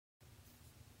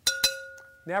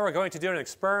Now we're going to do an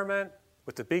experiment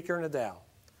with the beaker and the dowel.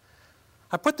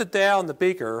 I put the dowel in the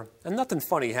beaker and nothing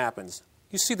funny happens.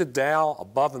 You see the dowel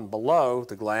above and below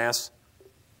the glass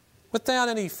without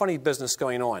any funny business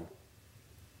going on.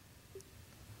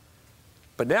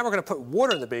 But now we're going to put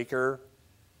water in the beaker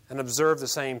and observe the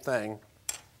same thing.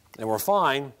 And we'll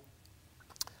find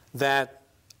that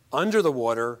under the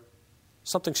water,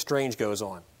 something strange goes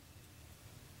on.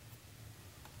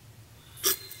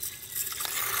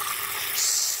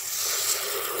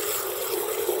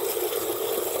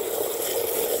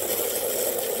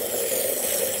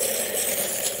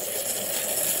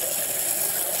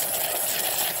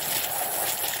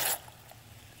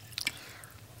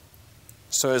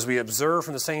 So as we observe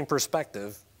from the same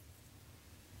perspective,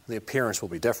 the appearance will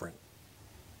be different.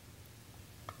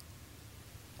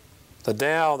 The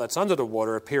dowel that's under the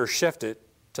water appears shifted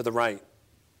to the right.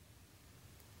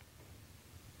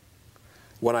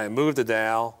 When I move the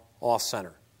dowel off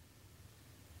center.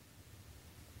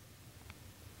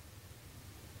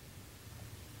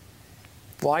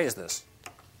 Why is this?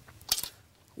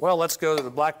 Well, let's go to the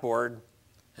blackboard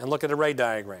and look at a ray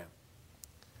diagram.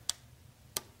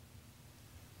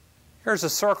 Here's a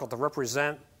circle to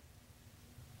represent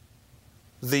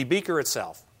the beaker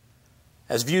itself.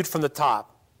 As viewed from the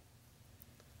top,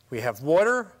 we have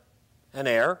water and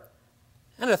air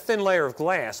and a thin layer of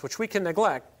glass, which we can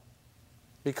neglect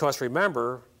because,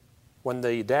 remember, when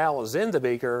the dowel is in the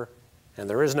beaker and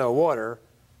there is no water,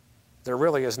 there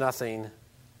really is nothing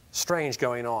strange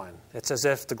going on. It's as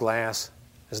if the glass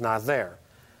is not there.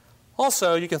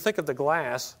 Also, you can think of the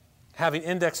glass having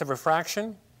index of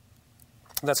refraction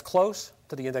that's close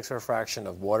to the index of refraction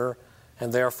of water,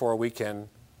 and therefore we can,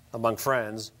 among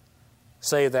friends,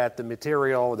 say that the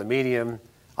material or the medium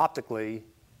optically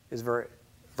is very,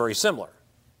 very similar.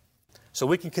 So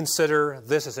we can consider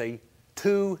this as a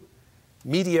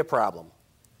two-media problem,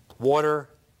 water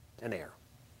and air.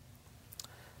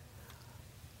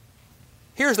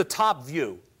 Here's the top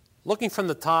view. Looking from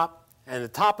the top, and the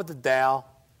top of the dowel,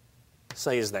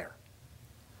 say, is there.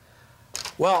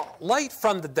 Well, light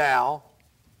from the dowel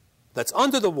that's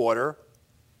under the water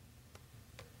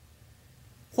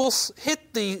will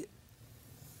hit the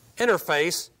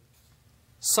interface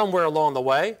somewhere along the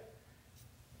way.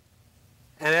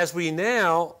 And as we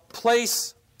now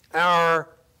place our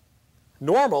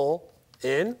normal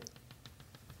in,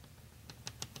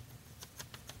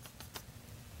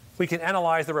 we can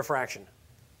analyze the refraction.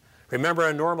 Remember,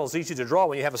 a normal is easy to draw.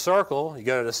 When you have a circle, you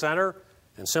go to the center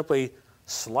and simply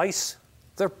slice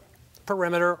the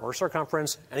perimeter or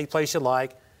circumference any place you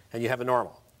like, and you have a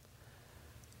normal.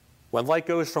 When light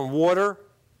goes from water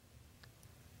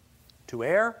to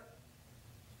air,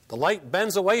 the light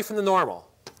bends away from the normal.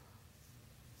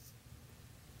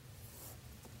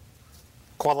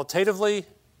 Qualitatively,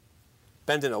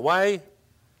 bending away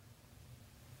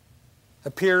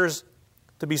appears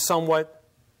to be somewhat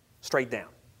straight down.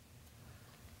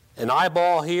 An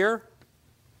eyeball here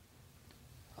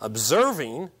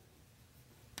observing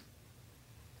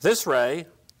this ray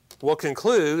will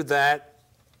conclude that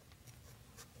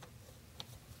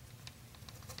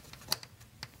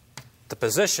the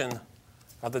position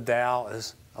of the dowel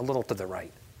is a little to the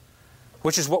right,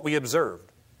 which is what we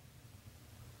observed.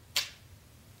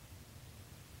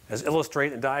 As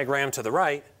illustrated in the diagram to the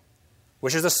right,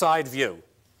 which is the side view.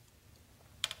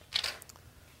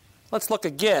 Let's look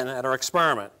again at our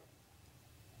experiment.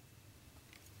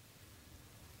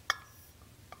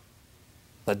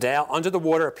 The dowel under the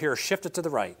water appears shifted to the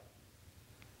right.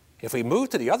 If we move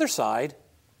to the other side,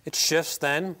 it shifts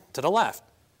then to the left.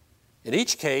 In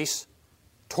each case,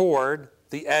 toward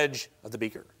the edge of the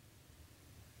beaker.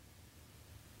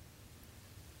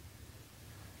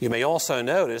 You may also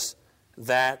notice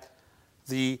that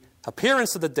the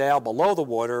appearance of the dowel below the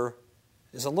water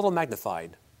is a little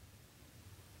magnified.